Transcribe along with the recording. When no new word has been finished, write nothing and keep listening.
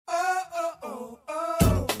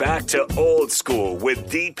back to Old School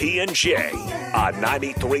with DP and J on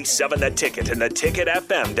 93.7 The Ticket and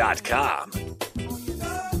theticketfm.com.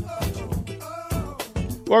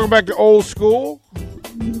 Welcome back to Old School.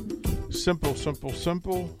 Simple.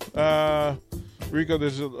 Rico,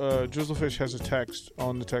 there's Drizzlefish has a text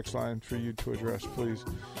on the text line for you to address, please.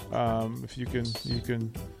 If you can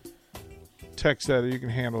text that, or you can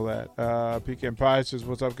handle that. Pecan Pie says,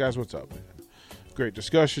 "What's up, guys? What's up, man? Great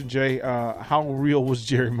discussion, Jay. How real was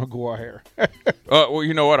Jerry Maguire?" Well,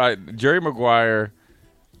 you know what? Jerry Maguire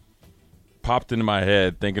popped into my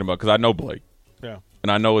head thinking about, because I know Blake. Yeah.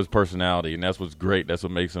 And I know his personality, and that's what's great. That's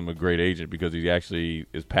what makes him a great agent, because he actually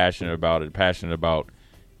is passionate about it, passionate about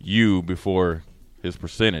you before his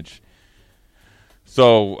percentage.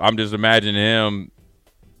 So I'm just imagining him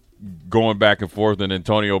going back and forth with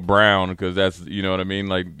Antonio Brown, because that's, you know what I mean?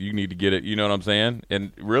 Like, you need to get it, you know what I'm saying?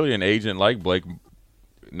 And really an agent like Blake,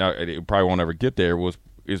 now it probably won't ever get there,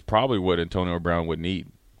 is probably what Antonio Brown would need.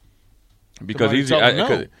 Because he's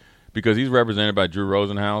represented by Drew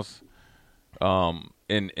Rosenhaus.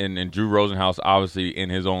 And Drew Rosenhaus, obviously, in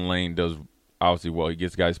his own lane, does obviously well. He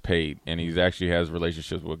gets guys paid, and he's actually has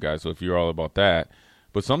relationships with guys. So if you're all about that,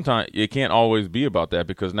 but sometimes it can't always be about that,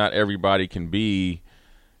 because not everybody can be,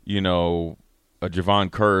 you know, a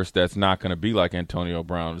Javon Curse that's not going to be like Antonio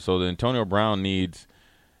Brown. So the Antonio Brown needs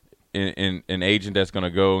an agent that's going to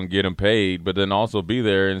go and get him paid, but then also be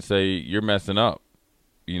there and say, you're messing up,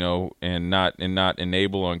 you know, and not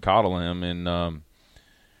enable and coddle him. And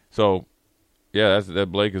so. Yeah,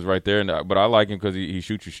 that Blake is right there, but I like him because he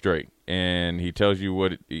shoots you straight, and he tells you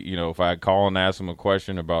what, you know. If I call and ask him a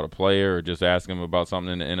question about a player, or just ask him about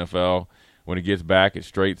something in the NFL, when he gets back, it's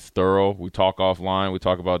straight, it's thorough. We talk offline, we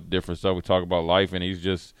talk about different stuff, we talk about life, and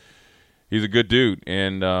he's a good dude,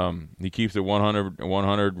 and he keeps it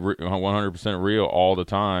 100% real all the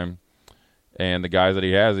time. And the guys that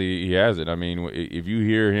he has it. I mean, if you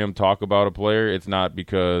hear him talk about a player, it's not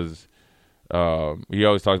because. He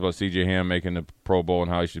always talks about C.J. Ham making the Pro Bowl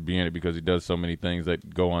and how he should be in it, because he does so many things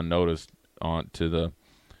that go unnoticed to the,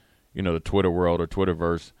 you know, the Twitter world or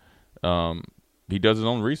Twitterverse. He does his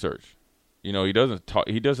own research. You know, he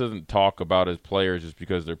doesn't talk about his players just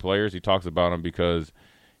because they're players. He talks about them because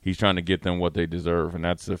he's trying to get them what they deserve, and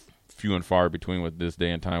that's a few and far between with this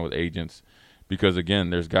day and time with agents. Because,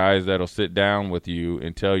 again, there's guys that'll sit down with you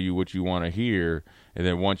and tell you what you want to hear, and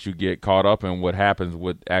then once you get caught up in what happens,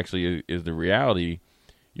 what actually is the reality,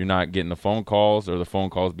 you're not getting the phone calls, or the phone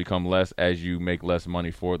calls become less as you make less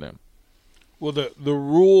money for them. Well, the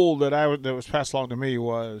rule that was passed along to me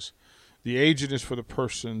was the agent is for the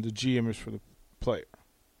person, the GM is for the player.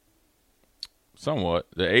 Somewhat.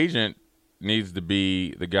 The agent needs to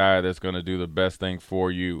be the guy that's going to do the best thing for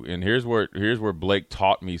you. And here's where Blake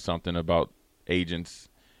taught me something about agents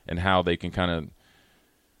and how they can kind of,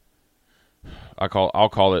 I'll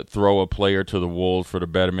call it, throw a player to the wolves for the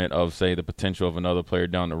betterment of, say, the potential of another player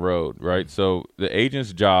down the road, right? So the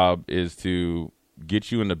agent's job is to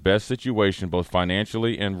get you in the best situation, both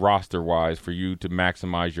financially and roster-wise, for you to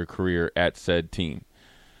maximize your career at said team.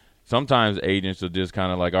 Sometimes agents are just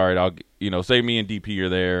kind of like, all right, say me and DP are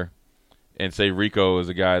there, and say Rico is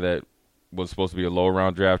a guy that was supposed to be a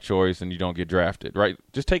low-round draft choice and you don't get drafted, right?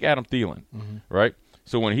 Just take Adam Thielen, right?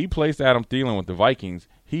 So when he placed Adam Thielen with the Vikings,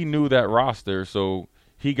 he knew that roster, so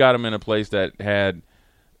he got him in a place that had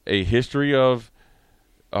a history of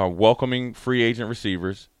welcoming free agent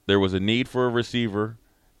receivers. There was a need for a receiver,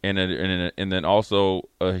 and then also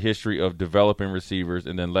a history of developing receivers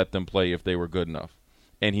and then let them play if they were good enough.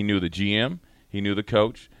 And he knew the GM, he knew the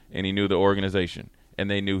coach, and he knew the organization, and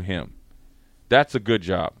they knew him. That's a good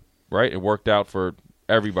job, right? It worked out for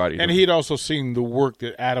everybody. And he'd also seen the work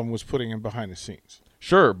that Adam was putting in behind the scenes.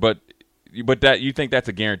 Sure, but that, you think that's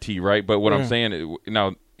a guarantee, right? But what I'm saying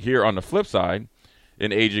now, here on the flip side,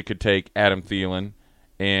 an agent could take Adam Thielen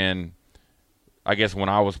and, I guess when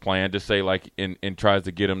I was playing, just say like and tries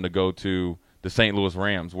to get him to go to the St. Louis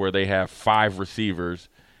Rams, where they have 5 receivers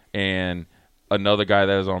and another guy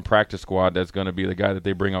that is on practice squad that's going to be the guy that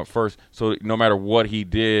they bring up first. So no matter what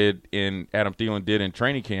Adam Thielen did in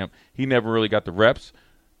training camp, he never really got the reps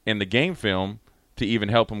in the game film to even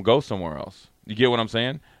help him go somewhere else. You get what I'm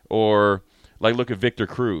saying? Or like look at Victor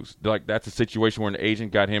Cruz. Like that's a situation where an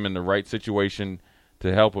agent got him in the right situation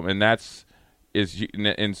to help him, and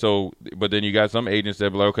but then you got some agents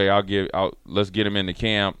that be like, okay, let's get him into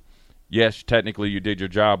camp. Yes, technically you did your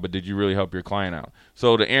job, but did you really help your client out?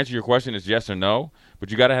 So to answer your question is yes or no,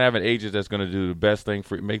 but you got to have an agent that's going to do the best thing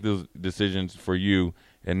make those decisions for you,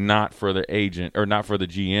 and not for the agent or not for the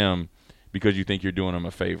GM because you think you're doing them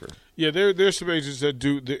a favor. Yeah, there's some agents that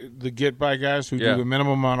do the get by guys who do the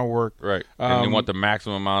minimum amount of work. Right. And they want the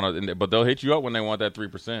maximum amount of, but they'll hit you up when they want that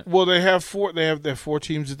 3%. Well, they have four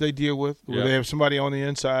teams that they deal with. Where Yeah. they have somebody on the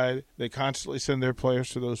inside. They constantly send their players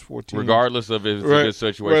to those 4 teams, Regardless of if it's a good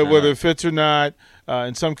situation. Right, whether it fits or not.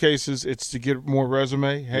 In some cases, it's to get more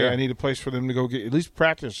resume. Hey, I need a place for them to go get at least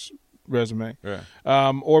practice resume,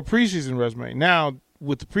 or preseason resume. Now,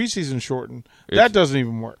 with the preseason shortened, that doesn't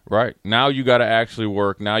even work. Right. Now you got to actually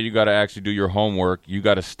work. Now you got to actually do your homework. You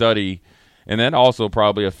got to study. And that also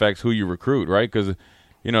probably affects who you recruit, right? Because,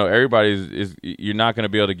 everybody you're not going to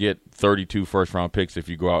be able to get 32 first-round picks if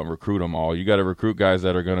you go out and recruit them all. You got to recruit guys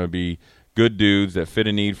that are going to be good dudes that fit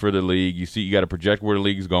a need for the league. You got to project where the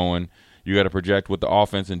league's going. You got to project what the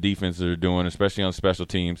offense and defense are doing, especially on special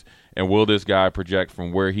teams. And will this guy project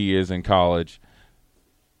from where he is in college?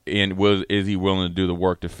 And is he willing to do the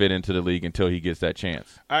work to fit into the league until he gets that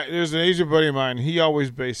chance? There's an agent buddy of mine. He always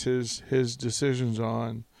bases his decisions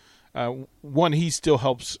on one. He still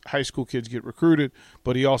helps high school kids get recruited,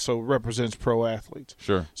 but he also represents pro athletes.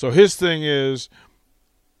 Sure. So his thing is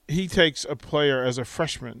he takes a player as a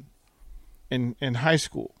freshman in high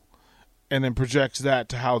school and then projects that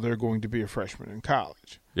to how they're going to be a freshman in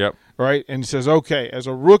college. Yep. Right? And he says, okay, as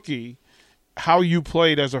a rookie, how you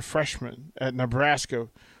played as a freshman at Nebraska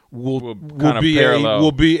will be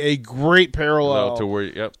a great parallel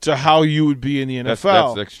to how you would be in the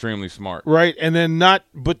NFL. That's extremely smart. Right? And then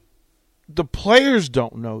but the players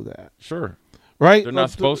don't know that. Sure. Right? They're not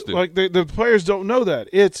supposed to. Like the players don't know that.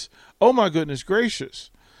 It's, oh my goodness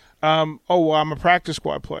gracious. I'm a practice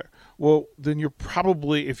squad player. Well, then you're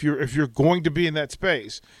probably, if you're going to be in that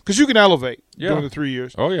space, because you can elevate during the 3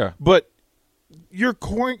 years. Oh yeah. But you're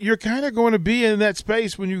kind of going to be in that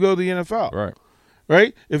space when you go to the NFL.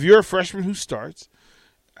 Right? If you're a freshman who starts,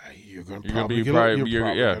 you're going to probably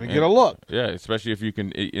get a look. Yeah, especially if you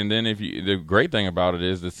can. And then the great thing about it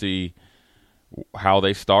is to see how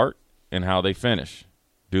they start and how they finish.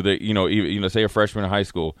 Do they, say a freshman in high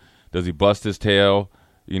school, does he bust his tail,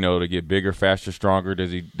 to get bigger, faster, stronger?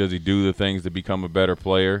 Does he do the things to become a better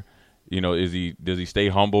player? Does he stay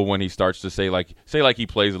humble when he starts to say he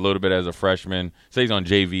plays a little bit as a freshman, say he's on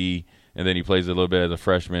JV, and then he plays a little bit as a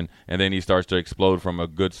freshman, and then he starts to explode from a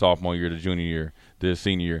good sophomore year to junior year to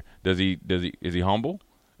senior year. Is he humble?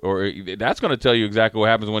 Or that's going to tell you exactly what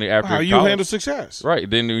happens when after how college. You handle success. Right.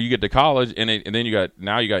 Then you get to college, and then you got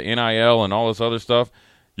NIL and all this other stuff.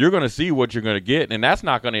 You're going to see what you're going to get, and that's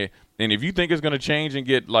not going to. And if you think it's going to change and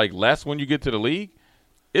get less when you get to the league,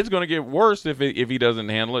 it's going to get worse if he doesn't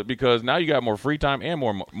handle it, because now you got more free time and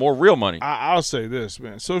more real money. I'll say this,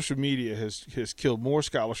 man. Social media has killed more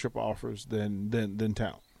scholarship offers than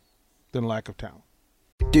talent, than lack of talent.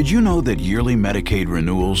 Did you know that yearly Medicaid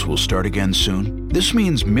renewals will start again soon? This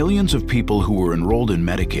means millions of people who were enrolled in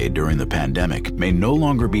Medicaid during the pandemic may no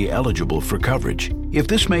longer be eligible for coverage. If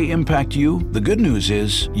this may impact you, the good news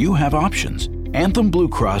is you have options. Anthem Blue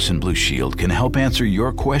Cross and Blue Shield can help answer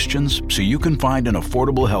your questions so you can find an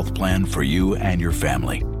affordable health plan for you and your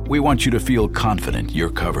family. We want you to feel confident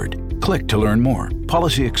you're covered. Click to learn more.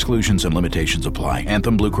 Policy exclusions and limitations apply.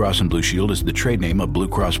 Anthem Blue Cross and Blue Shield is the trade name of Blue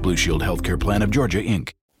Cross Blue Shield Healthcare Plan of Georgia,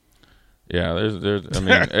 Inc. Yeah,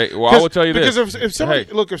 I will tell you this.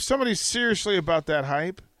 Because if somebody's seriously about that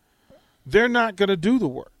hype, they're not going to do the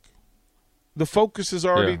work. The focus has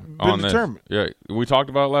already been determined. Yeah, we talked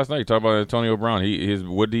about it last night. We talked about Antonio Brown.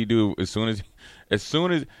 What did he do as soon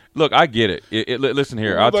as? Look, I get it. Listen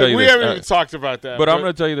here, I'll tell you we this. haven't even talked about that. But I'm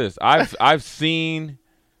going to tell you this. I've seen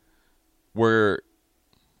where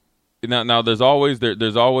now there's always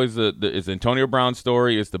it's Antonio Brown's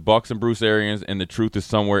story. It's the Bucks and Bruce Arians, and the truth is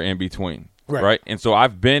somewhere in between. Right? And so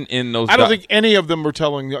I've been in those. I don't think any of them are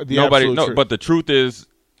telling the absolute truth. But the truth is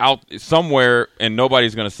out somewhere, and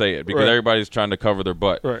nobody's going to say it because everybody's trying to cover their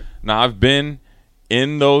butt. Right. Now I've been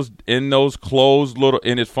in those closed little,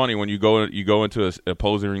 and it's funny when you go into an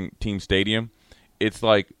opposing team stadium, it's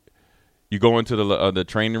like you go into the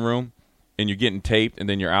training room and you're getting taped, and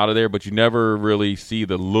then you're out of there, but you never really see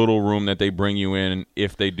the little room that they bring you in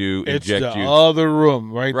if they do inject you. It's the other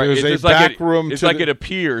room, right? There's a back room. It's like it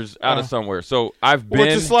appears out of somewhere. So I've been.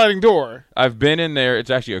 It's a sliding door. I've been in there. It's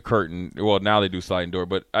actually a curtain. Well, now they do sliding door,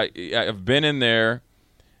 but I've been in there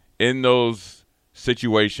in those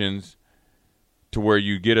situations to where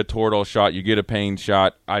you get a Toradol shot, you get a pain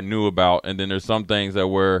shot I knew about, and then there's some things that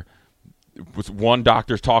where one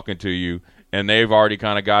doctor's talking to you, and they've already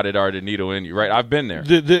kind of got it already needle in you, right? I've been there.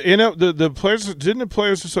 The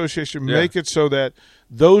Players Association make it so that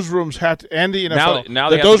those rooms have to, and the NFL, now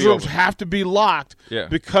that those rooms have to be locked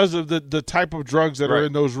because of the type of drugs that are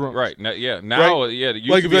in those rooms. Right. Now, it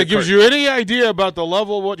like if that gives you any idea about the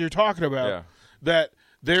level of what you're talking about, that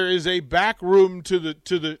there is a back room to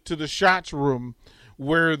the shots room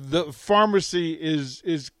where the pharmacy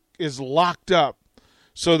is locked up,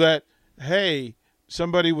 so that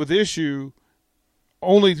somebody with issue.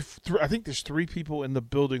 Only, I think there's 3 people in the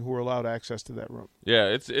building who are allowed access to that room. Yeah,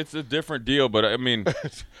 it's a different deal, but I mean,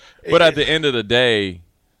 but at the end of the day,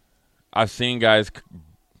 I've seen guys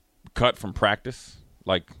cut from practice,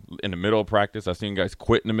 like in the middle of practice. I've seen guys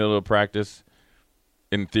quit in the middle of practice.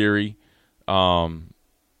 In theory, not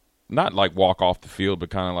like walk off the field, but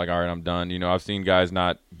kind of like, all right, I'm done. You know, I've seen guys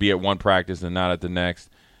not be at one practice and not at the next.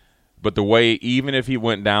 But the way, even if he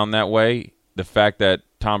went down that way, the fact that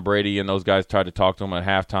Tom Brady and those guys tried to talk to him at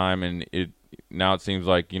halftime, and now it seems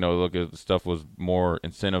like, you know, look, the stuff was more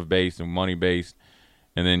incentive-based and money-based,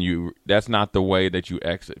 and then that's not the way that you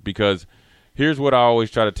exit. Because here's what I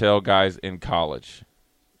always try to tell guys in college,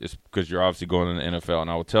 it's because you're obviously going in the NFL,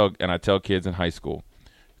 and I tell kids in high school,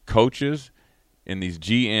 coaches and these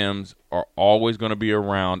GMs are always going to be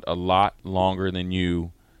around a lot longer than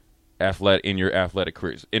you in your athletic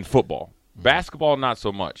careers. In football. Basketball, not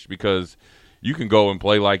so much, because you can go and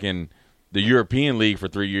play like in the European League for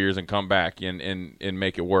 3 years and come back and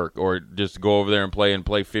make it work, or just go over there and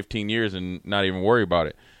play 15 years and not even worry about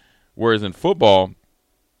it. Whereas in football,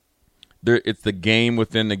 it's the game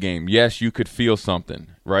within the game. Yes, you could feel something,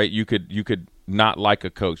 right? You could not like a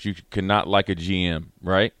coach. You could not like a GM,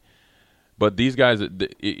 right? But these guys,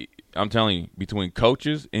 I'm telling you, between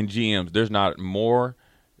coaches and GMs, there's not more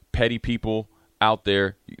petty people out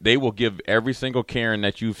there. They will give every single Karen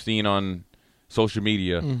that you've seen on social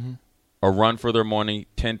media a run for their money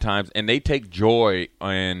 10 times, and they take joy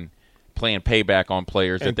in playing payback on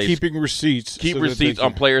players, and that they keeping receipts,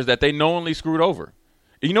 on players that they knowingly screwed over.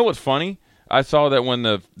 You know what's funny? I saw that when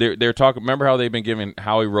they're talking. Remember how they've been giving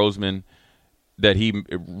Howie Roseman that he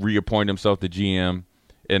reappointed himself the GM,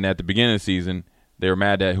 and at the beginning of the season they were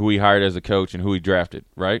mad at who he hired as a coach and who he drafted,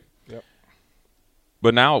 right? Yep.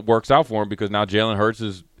 But now it works out for him, because now Jalen Hurts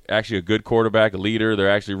is actually a good quarterback, a leader. They're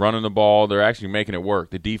actually running the ball. They're actually making it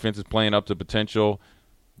work. The defense is playing up to potential.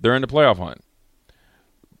 They're in the playoff hunt.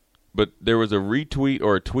 But there was a retweet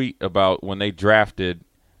or a tweet about when they drafted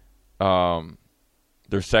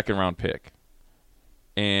their second-round pick.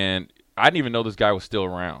 And I didn't even know this guy was still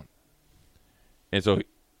around. And so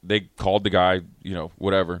they called the guy, you know,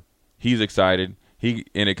 whatever. He's excited. And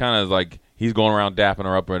it kind of is like he's going around dapping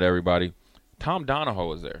her up at everybody. Tom Donahoe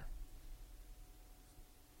was there.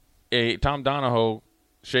 Tom Donahoe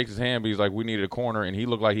shakes his hand, but he's like, we needed a corner, and he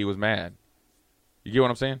looked like he was mad. You get what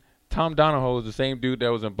I'm saying? Tom Donahoe is the same dude that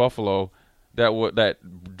was in Buffalo, that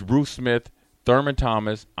Bruce Smith, Thurman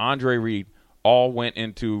Thomas, Andre Reed all went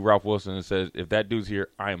into Ralph Wilson and said, if that dude's here,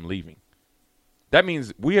 I am leaving. That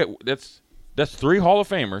means that's 3 Hall of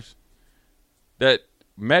Famers that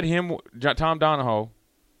met him, Tom Donahoe,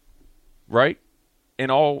 right? And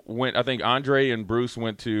all went, I think Andre and Bruce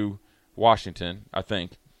went to Washington, I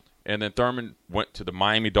think. And then Thurman went to the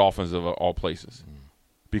Miami Dolphins of all places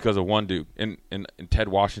because of one dude. And Ted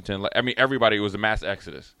Washington. I mean, everybody was a mass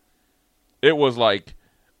exodus. It was like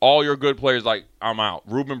all your good players, like, I'm out.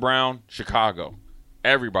 Reuben Brown, Chicago.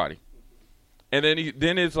 Everybody. And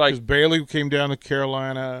then it's like. Because Bailey came down to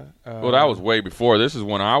Carolina. Well, that was way before. This is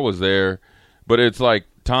when I was there. But it's like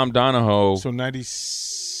Tom Donahoe. So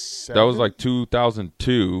 97? That was like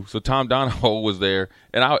 2002. So Tom Donahoe was there,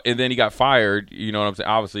 and then he got fired. You know what I'm saying?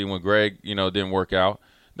 Obviously, when Greg, you know, didn't work out.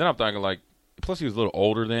 Then I'm thinking, like, plus he was a little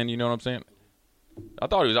older then. You know what I'm saying? I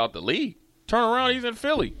thought he was out the league. Turn around, he's in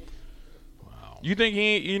Philly. Wow. You think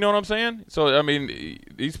you know what I'm saying? So I mean,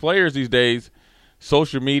 these players these days,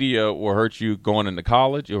 social media will hurt you going into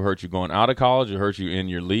college. It'll hurt you going out of college. It'll hurt you in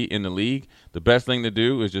the league. The best thing to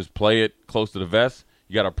do is just play it close to the vest.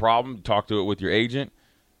 You got a problem, talk to it with your agent.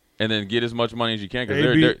 And then get as much money as you can.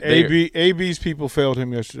 AB's people failed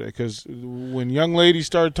him yesterday because when young ladies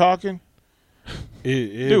started talking,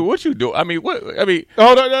 dude, what you do? I mean, what? I mean,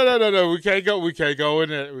 oh no, we can't go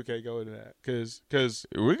into that because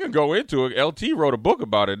we can go into it. LT wrote a book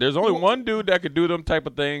about it. There's only one dude that could do them type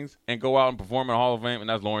of things and go out and perform in the Hall of Fame,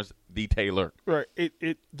 and that's Lawrence D. Taylor. Right.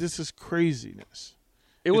 This is craziness.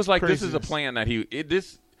 It was like craziness. This is a plan that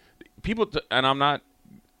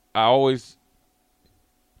I always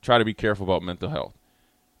try to be careful about mental health.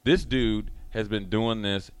 This dude has been doing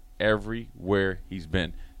this everywhere he's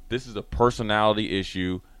been. This is a personality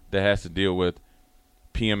issue that has to deal with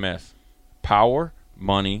PMS, power,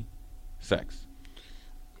 money, sex.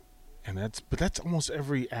 And that's almost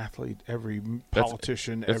every athlete, every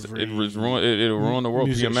politician, every it'll ruin the world.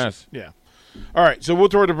 musician. PMS. Yeah. All right, so we'll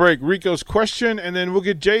throw it a break. Rico's question, and then we'll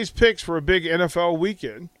get Jay's picks for a big NFL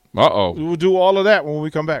weekend. We'll do all of that when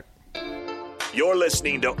we come back. You're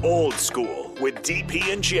listening to Old School with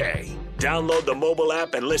DP and J. Download the mobile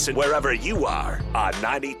app and listen wherever you are on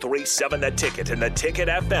 93.7 The Ticket and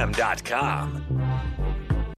theticketfm.com.